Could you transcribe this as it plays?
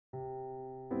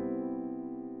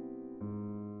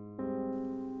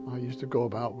used to go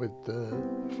about with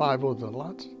 5 other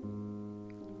lads.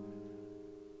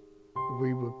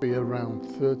 We would be around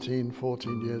 13,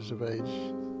 14 years of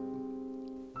age.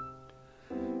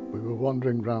 We were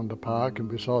wandering round the park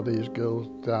and we saw these girls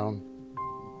down,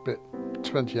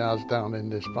 20 yards down in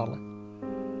this valley.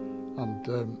 And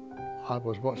I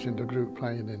was watching the group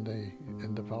playing in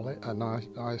the valley, and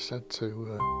I said to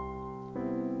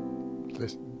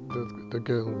the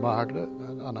girl Margaret,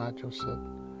 and I just said,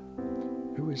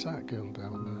 "Who is that girl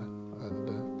down there?" And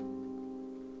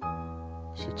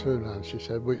she turned around and she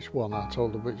said, "Which one?" I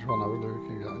told her which one I was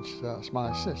looking at, and she said, "That's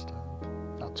my sister."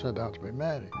 That turned out to be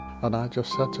Mary. And I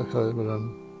just said to her,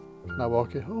 "Can I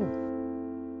walk you home?"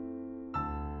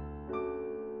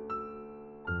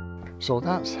 So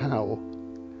that's how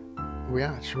we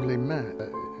actually met.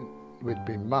 We'd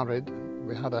been married,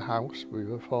 we had a house, we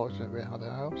were fortunate we had a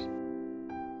house.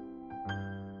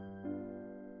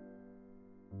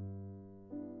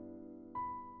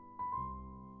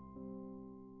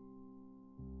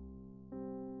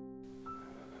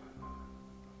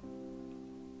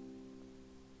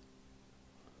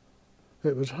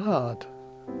 It was hard,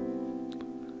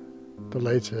 the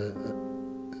later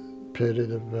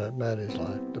period of Mary's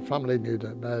life. The family knew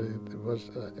that Mary was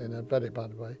in a very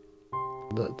bad way,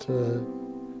 that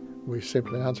we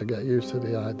simply had to get used to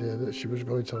the idea that she was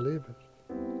going to leave us.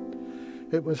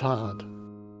 It was hard.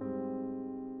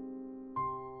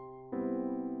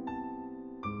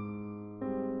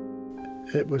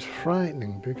 It was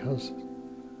frightening because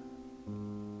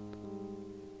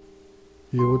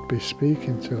you would be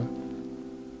speaking to her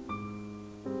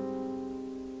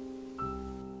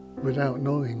without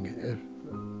knowing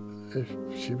if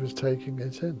she was taking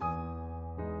it in.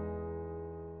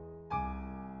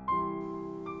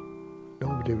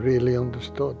 Nobody really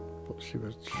understood, but she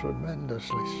was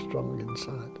tremendously strong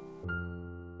inside.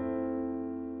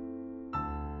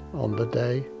 On the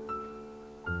day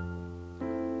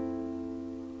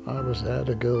I was there,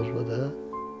 the girls were there,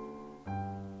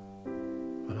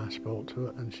 and I spoke to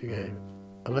her and she gave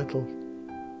a little,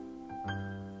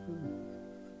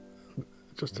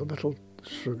 just a little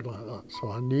shrug like that.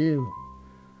 So I knew,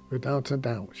 without a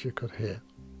doubt, she could hear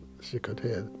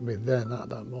me then at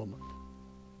that moment.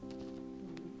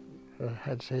 Her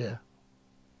head's here,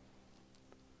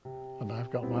 and I've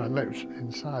got my lips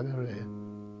inside her ear.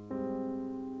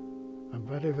 And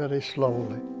very, very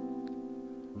slowly,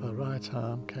 her right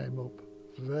arm came up,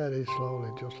 very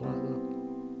slowly, just like that,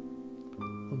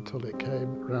 until it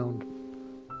came round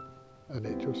and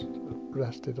it just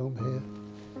rested on here.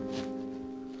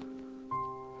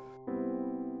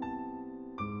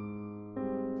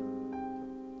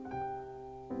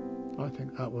 I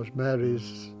think that was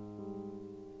Mary's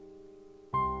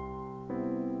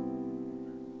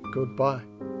goodbye.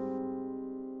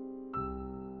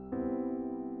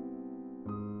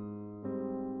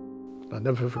 I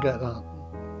never forget that.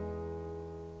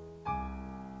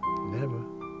 Never.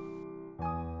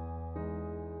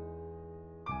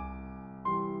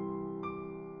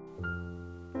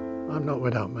 I'm not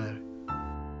without Mary.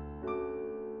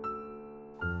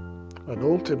 And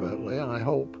ultimately, I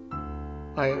hope,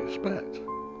 I expect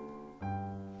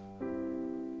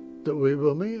that we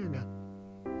will meet again.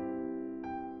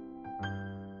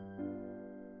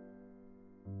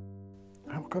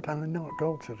 How could I not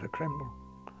go to the Crimble?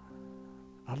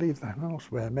 I leave the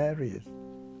house where Mary is.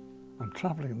 I'm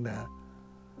travelling there.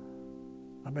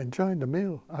 I'm enjoying the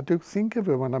meal. I do think of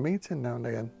her when I'm eating now and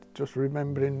again, just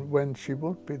remembering when she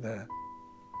would be there.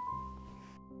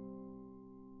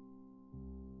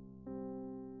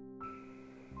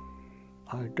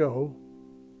 I go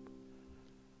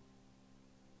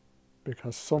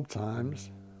because sometimes,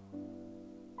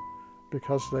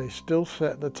 because they still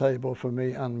set the table for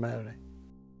me and Mary.